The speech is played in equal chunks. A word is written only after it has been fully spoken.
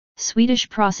Swedish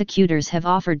prosecutors have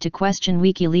offered to question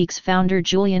WikiLeaks founder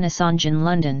Julian Assange in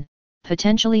London,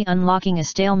 potentially unlocking a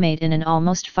stalemate in an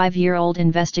almost 5-year-old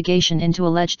investigation into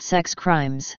alleged sex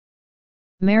crimes.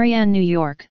 Marianne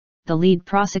Ny, the lead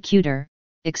prosecutor,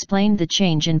 explained the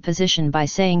change in position by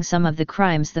saying some of the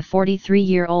crimes the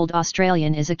 43-year-old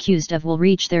Australian is accused of will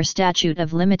reach their statute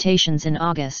of limitations in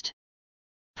August.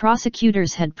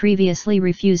 Prosecutors had previously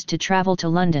refused to travel to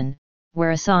London,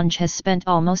 where Assange has spent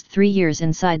almost 3 years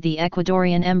inside the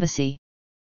Ecuadorian embassy.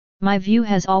 My view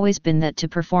has always been that to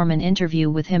perform an interview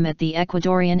with him at the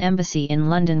Ecuadorian embassy in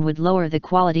London would lower the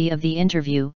quality of the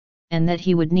interview, and that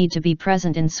he would need to be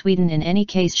present in Sweden in any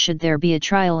case should there be a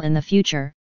trial in the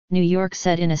future, New York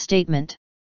said in a statement.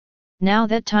 Now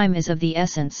that time is of the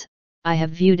essence, I have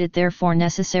viewed it therefore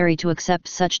necessary to accept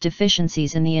such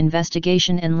deficiencies in the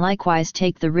investigation and likewise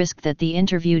take the risk that the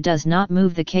interview does not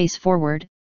move the case forward,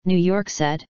 New York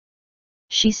said.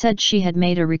 She said she had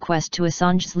made a request to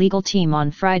Assange's legal team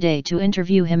on Friday to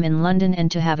interview him in London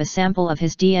and to have a sample of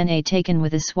his DNA taken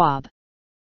with a swab.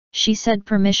 She said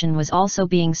permission was also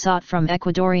being sought from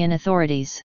Ecuadorian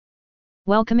authorities.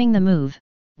 Welcoming the move,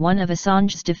 one of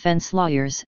Assange's defense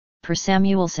lawyers, Per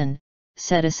Samuelsson,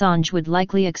 said Assange would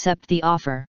likely accept the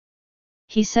offer.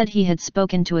 He said he had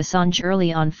spoken to Assange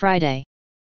early on Friday.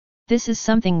 "This is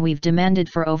something we've demanded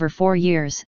for over 4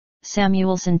 years,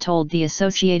 Samuelsson told the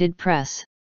Associated Press.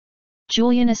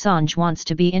 Julian Assange wants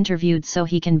to be interviewed so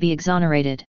he can be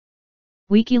exonerated.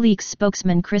 WikiLeaks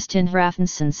spokesman Kristin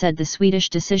Hrafnsson said the Swedish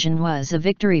decision was a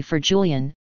victory for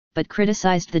Julian, but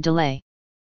criticized the delay.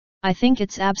 "I think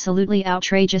it's absolutely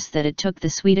outrageous that it took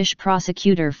the Swedish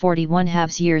prosecutor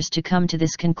 41.5 years to come to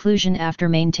this conclusion after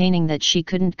maintaining that she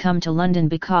couldn't come to London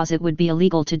because it would be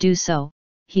illegal to do so,"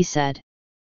 he said.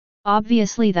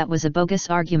 "Obviously that was a bogus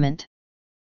argument."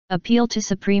 Appeal to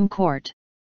Supreme Court.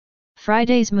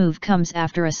 Friday's move comes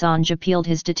after Assange appealed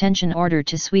his detention order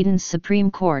to Sweden's Supreme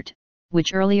Court,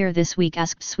 which earlier this week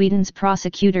asked Sweden's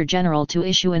Prosecutor General to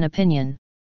issue an opinion.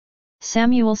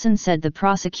 Samuelsson said the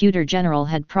Prosecutor General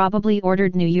had probably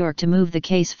ordered New York to move the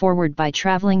case forward by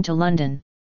traveling to London.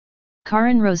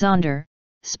 Karin Rosander,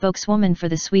 spokeswoman for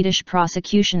the Swedish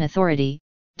Prosecution Authority,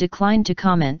 declined to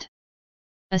comment.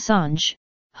 Assange,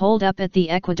 holed up at the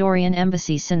Ecuadorian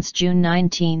embassy since June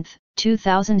 19,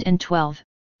 2012,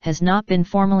 has not been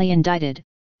formally indicted,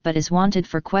 but is wanted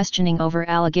for questioning over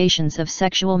allegations of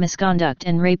sexual misconduct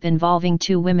and rape involving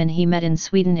 2 women he met in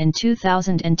Sweden in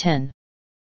 2010.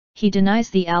 He denies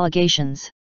the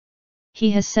allegations.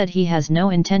 He has said he has no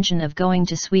intention of going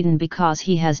to Sweden because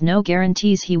he has no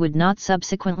guarantees he would not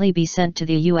subsequently be sent to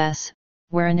the US,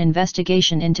 where an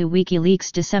investigation into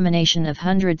WikiLeaks' dissemination of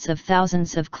hundreds of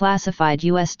thousands of classified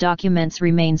US documents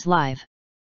remains live.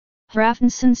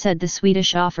 Hrafnsson said the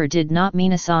Swedish offer did not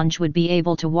mean Assange would be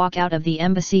able to walk out of the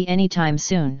embassy anytime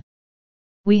soon.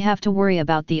 "We have to worry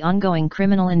about the ongoing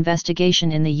criminal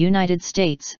investigation in the United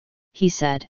States," he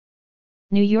said.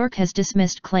 New York has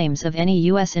dismissed claims of any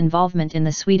U.S. involvement in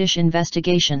the Swedish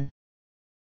investigation.